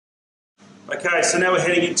Okay, so now we're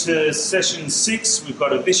heading into session 6. We've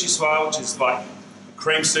got a Vichyssoise, which is like a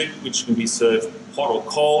cream soup, which can be served hot or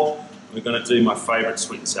cold. We're going to do my favourite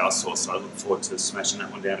sweet and sour sauce, so I look forward to smashing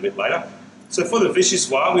that one down a bit later. So for the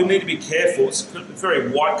Vichyssoise, we need to be careful. It's a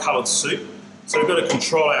very white coloured soup, so we've got to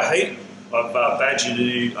control our heat. I've badgered you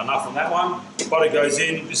to do enough on that one. Butter goes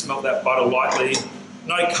in, just melt that butter lightly.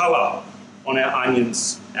 No colour on our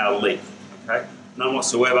onions, our leek, okay? None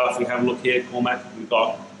whatsoever. If we have a look here, Cormac, we've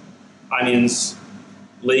got onions,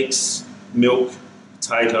 leeks, milk,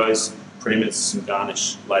 potatoes, pretty much some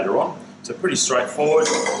garnish later on. So pretty straightforward.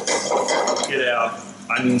 Get our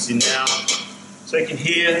onions in now. So you can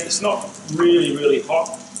hear it's not really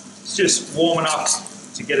hot. It's just warm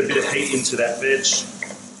enough to get a bit of heat into that veg.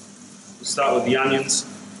 We'll start with the onions.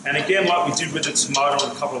 And again, like we did with the tomato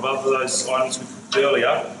and a couple of other those items we cooked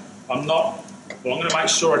earlier, I'm going to make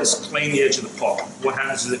sure I just clean the edge of the pot. What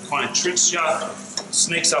happens is it kind of tricks you,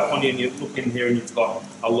 sneaks up on you, and you look in here and you've got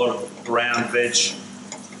a lot of brown veg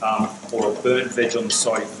or a burnt veg on the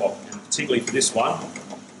side of your pot. And particularly for this one,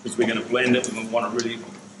 because we're going to blend it, we want a really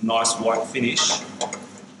nice white finish.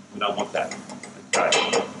 We don't want that.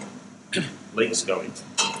 Okay, leeks go in.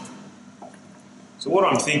 So what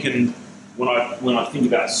I'm thinking when I think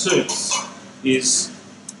about soups is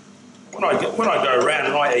when I go around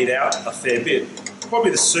and I eat out a fair bit,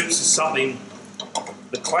 probably the soups is something,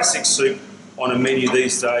 the classic soup on a menu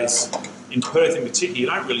these days, in Perth in particular, you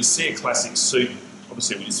don't really see a classic soup.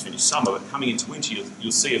 Obviously we just finished summer, but coming into winter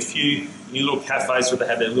you'll see a few in your little cafes where they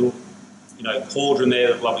have their little, cauldron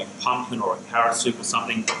there, that lovely pumpkin or a carrot soup or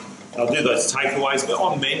something. They'll do those takeaways, but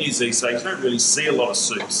on menus these days you don't really see a lot of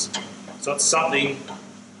soups. So it's something,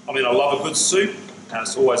 I love a good soup, and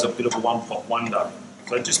it's always a bit of a one-pot wonder.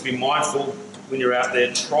 So just be mindful when you're out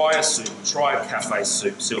there, try a soup, try a cafe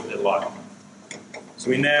soup, see what they're like. So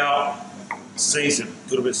we now season, a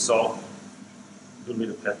little bit of salt, a little bit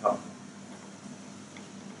of pepper.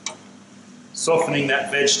 Softening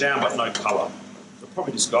that veg down, but no colour. So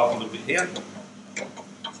probably just go up a little bit here.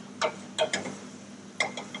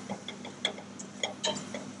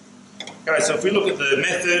 Okay, so if we look at the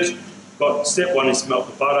method, step 1 is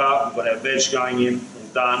melt the butter, we've got our veg going in,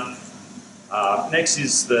 all done. Next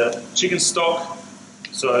is the chicken stock.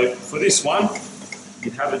 So for this one,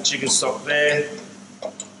 you have the chicken stock there,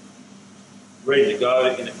 ready to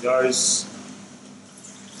go, in it goes.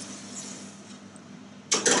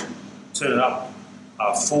 Turn it up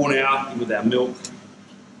full now with our milk.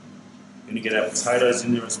 Going to get our potatoes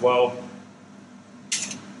in there as well.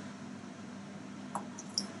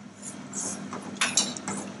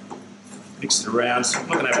 Mix it around. So I'm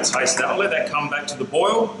not going to have a taste of that. I'll let that come back to the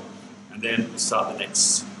boil, and then we'll start the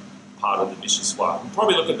next part of the Vichyssoise. We'll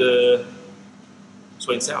probably look at the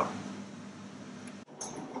sweet and sour.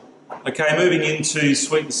 Okay, moving into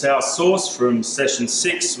sweet and sour sauce from session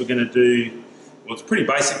 6. We're going to do, well, it's pretty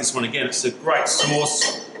basic, this one again. It's a great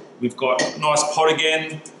sauce. We've got a nice pot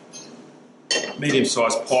again,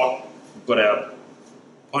 medium-sized pot. We've got our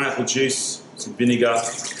pineapple juice, some vinegar,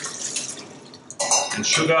 and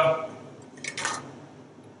sugar.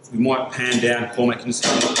 We might pan down, Cormac can just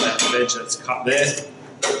have a look at that veg that's cut there.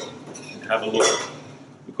 Have a look.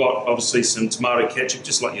 We've got obviously some tomato ketchup,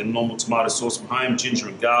 just like your normal tomato sauce from home, ginger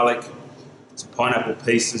and garlic, some pineapple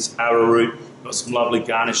pieces, arrowroot, got some lovely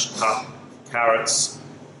garnish cut carrots,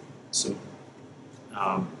 some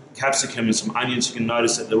capsicum and some onions. You can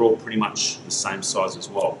notice that they're all pretty much the same size as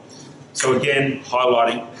well. So again,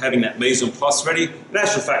 highlighting having that mise en place ready. In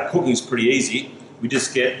actual fact, cooking is pretty easy. We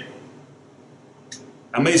just get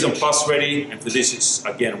our mise en place ready, and for this it's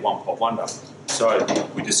again a one-pot wonder. So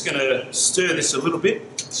we're just going to stir this a little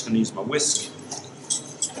bit. Just going to use my whisk,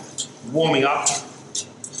 warming up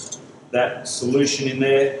that solution in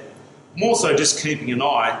there. I'm also just keeping an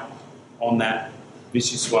eye on that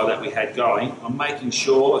Vichyssoise that we had going. I'm making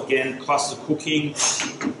sure, again, cluster cooking.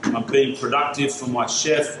 I'm being productive for my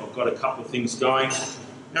chef. I've got a couple of things going.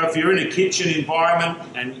 Now, if you're in a kitchen environment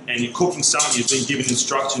and you're cooking something, you've been given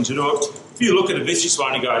instruction to do it, if you look at a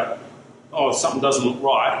Vichyssoise and you go, oh, something doesn't look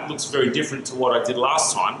right, it looks very different to what I did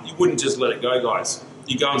last time, you wouldn't just let it go, guys.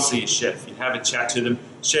 You go and see your chef. You have a chat to them.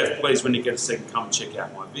 Chef, please, when you get a second, come and check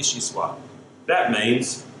out my Vichyssoise. That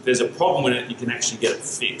means if there's a problem with it, you can actually get it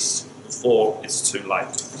fixed before it's too late.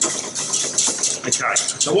 Okay,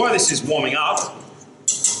 so while this is warming up,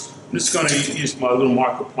 I'm just going to use my little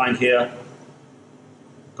microplane here.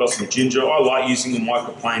 Got some ginger. I like using the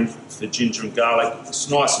microplane for ginger and garlic. It's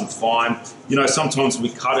nice and fine. Sometimes we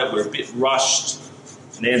cut it, we're a bit rushed,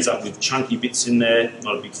 and it ends up with chunky bits in there.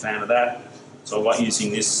 Not a big fan of that. So I like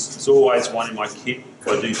using this. It's always one in my kit if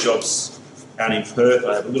I do jobs out in Perth.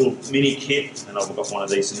 I have a little mini kit, and I've got one of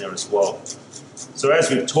these in there as well. So as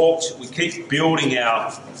we've talked, we keep building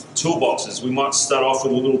our toolboxes. We might start off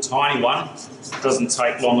with a little tiny one. It doesn't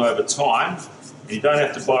take long over time. And you don't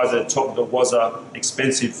have to buy the top of the wazza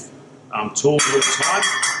expensive tools all the time.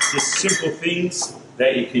 Just simple things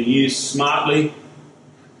that you can use smartly.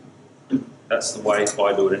 That's the way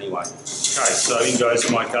I do it anyway. Okay, so in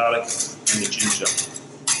goes my garlic and the ginger.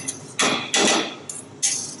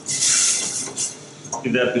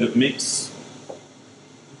 Give that a bit of mix.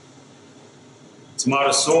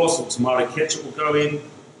 Tomato sauce or tomato ketchup will go in.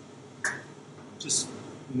 Just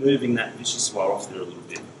moving that Vichyssoise off there a little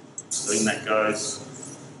bit. So in that goes.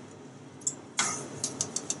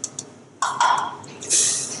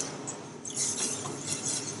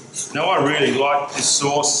 Now I really like this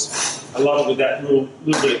sauce. I love it with that little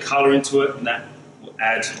bit of colour into it, and that will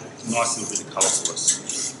add a nice little bit of colour for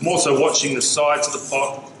us. I'm also watching the sides of the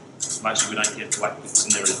pot, make sure we don't get black bits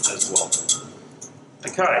in there as well.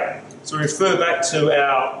 Okay, so we refer back to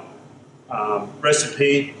our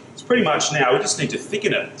recipe. It's pretty much now, we just need to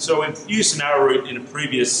thicken it. So we've used an arrowroot in a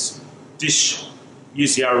previous dish,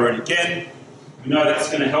 use the arrowroot again. We know that's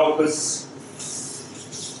going to help us,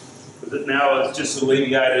 because now it's just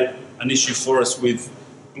alleviated an issue for us with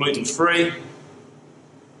gluten-free.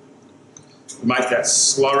 We make that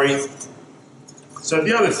slurry. So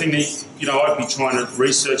the other thing that I'd be trying to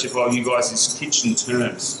research if I were you guys is kitchen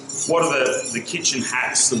terms. What are the kitchen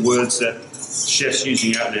hacks, the words that chefs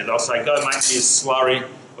using out there? They'll say, go make me a slurry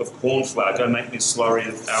of corn flour, go make me a slurry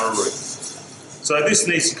of arrowroot. So this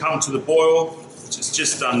needs to come to the boil, which is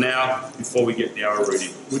just done now before we get the arrowroot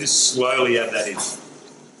in. We just slowly add that in.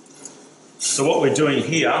 So what we're doing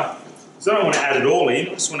here is I don't want to add it all in,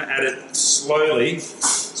 I just want to add it slowly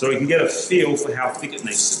so we can get a feel for how thick it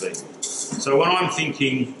needs to be. So when I'm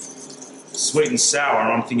thinking sweet and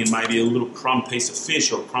sour, I'm thinking maybe a little crumb piece of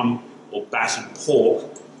fish or crumb or battered pork.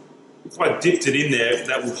 If I dipped it in there,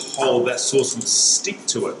 that would hold, that sauce would stick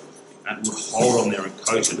to it and it would hold on there and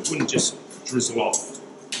coat it. It wouldn't just drizzle off.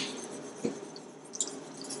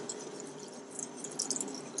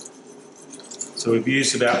 So we've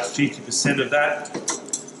used about 50% of that.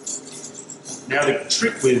 Now the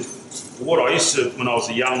trick with what I used to, when I was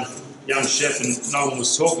a young chef and no one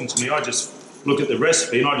was talking to me, I just look at the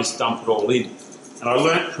recipe and I just dump it all in. And I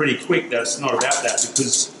learnt pretty quick that it's not about that,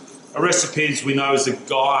 because a recipe, as we know, is a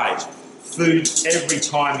guide. Food, every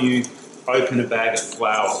time you open a bag of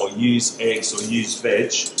flour or use eggs or use veg,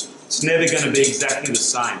 it's never going to be exactly the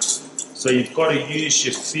same. So you've got to use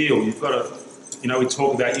your feel. You've got to, we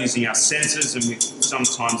talk about using our senses, and we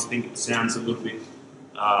sometimes think it sounds a little bit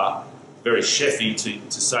very chefy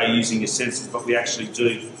to say using your senses, but we actually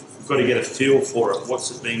do. We've got to get a feel for it.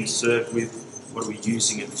 What's it being served with? What are we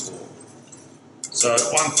using it for? So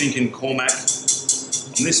I'm thinking Cormac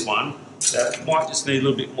on this one, that might just need a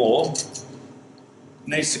little bit more. It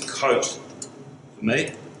needs to coat for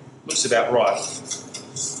me. Looks about right.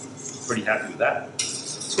 Pretty happy with that.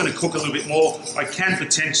 It's going to cook a little bit more. I can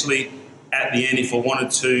potentially, at the end, if I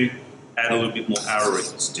wanted to, add a little bit more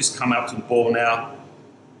arrowroot. It's just come up to the boil now.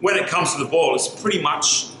 When it comes to the boil, it's pretty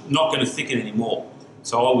much not going to thicken anymore.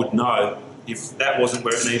 So I would know if that wasn't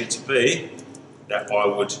where it needed to be, that I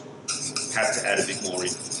would have to add a bit more in.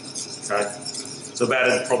 Okay, so I've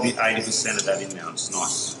added probably 80% of that in now. It's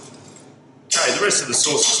nice. Okay, the rest of the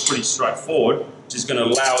sauce is pretty straightforward, which is going to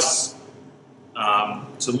allow us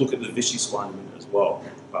to look at the Vichyssoise in a minute as well.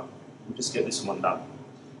 But we'll just get this one done.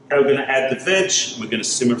 Okay, we're going to add the veg. We're going to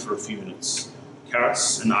simmer for a few minutes.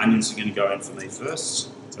 Carrots and onions are going to go in for me first.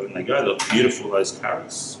 So when they go, they look beautiful, those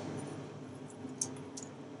carrots.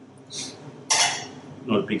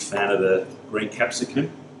 Not a big fan of the green capsicum.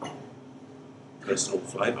 Personal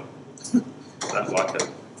flavour. I don't like it.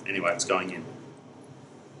 Anyway, it's going in.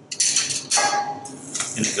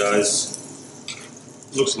 In it goes.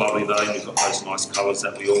 Looks lovely though, and we've got those nice colours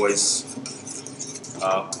that we always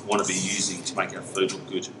want to be using to make our food look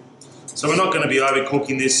good. So we're not going to be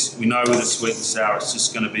overcooking this. We know with the sweet and sour, it's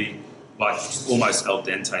just going to be like almost al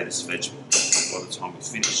dente, this veg, by the time we're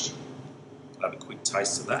finished. We'll have a quick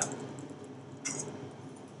taste of that.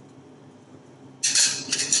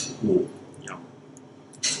 Ooh, yum.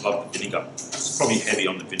 Love the vinegar. It's probably heavy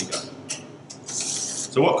on the vinegar.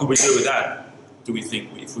 So what could we do with that? Do we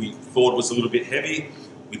think if we thought it was a little bit heavy,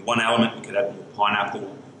 with one element we could add more pineapple,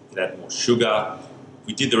 we could add more sugar. If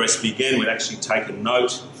we did the recipe again, we'd actually take a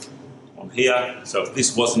note on here. So if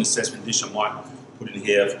this was an assessment dish, I might put in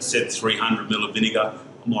here, if it said 300 ml of vinegar,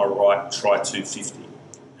 I might write try 250.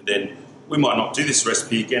 And then we might not do this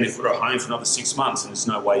recipe again if we're at home for another 6 months, and there's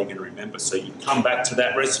no way you're going to remember. So you come back to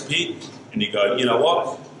that recipe and you go, you know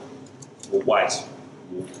what, we'll wait.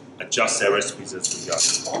 We'll adjust our recipes as we go.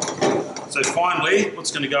 So finally,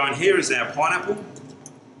 what's going to go in here is our pineapple.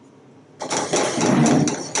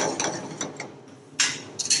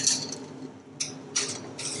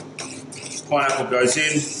 Pineapple goes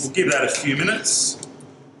in, we'll give that a few minutes.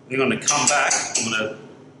 Then I'm going to come back, I'm going to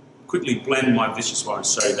quickly blend my Vichyssoise and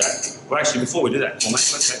show you that. Well actually, before we do that,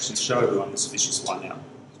 let's actually show everyone this Vichyssoise now.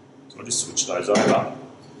 So I'll just switch those over.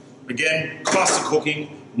 Again, cluster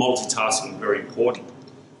cooking, multitasking, very important.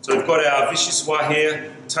 So we've got our Vichyssoise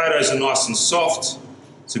here, potatoes are nice and soft,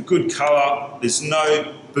 it's a good colour, there's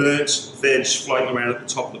no burnt veg floating around at the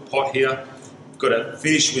top of the pot here. We've got to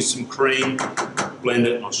finish with some cream, blend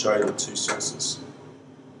it, and I'll show you the two sauces.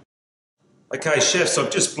 Okay chefs, I've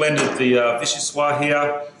just blended the Vichyssoise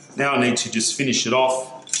here. Now I need to just finish it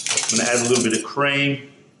off. I'm going to add a little bit of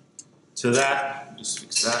cream to that. Just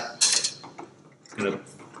fix that. I'm going to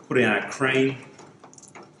put in our cream.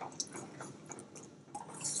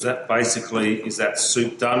 So that basically is that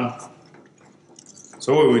soup done.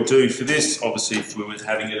 So what we would do for this, obviously if we were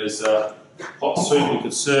having it as a hot soup, we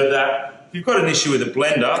could serve that. If you've got an issue with a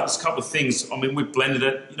blender, there's a couple of things. I mean, we've blended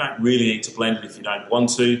it. You don't really need to blend it if you don't want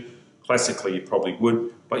to. Classically, you probably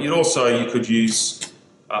would. But you could use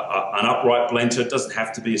an upright blender. It doesn't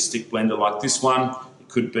have to be a stick blender like this one. It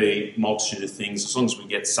could be a multitude of things. As long as we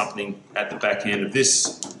get something at the back end of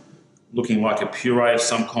this, looking like a puree of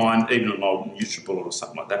some kind, even an old NutriBullet or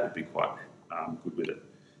something like that would be quite good with it.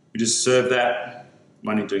 We just serve that. I'm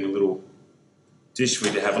only doing a little dish for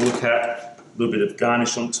you to have a look at. A little bit of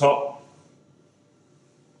garnish on top.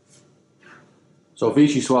 So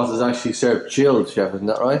Vichyssoise is actually served chilled, chef, isn't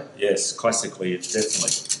that right? Yes, classically it's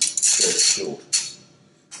definitely served chilled.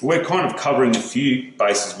 We're kind of covering a few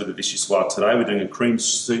bases with the Vichyssoise today. We're doing a cream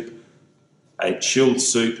soup, a chilled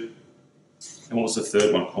soup, and what was the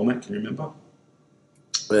third one, Cormac? Can you remember?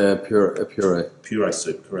 Puree. Puree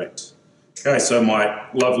soup, correct. Okay, so my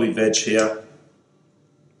lovely veg here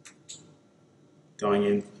going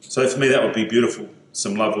in. So for me that would be beautiful.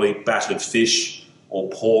 Some lovely battered fish or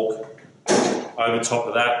pork over top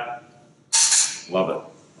of that. Love it.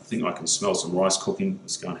 I think I can smell some rice cooking.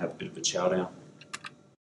 Let's go and have a bit of a chow down.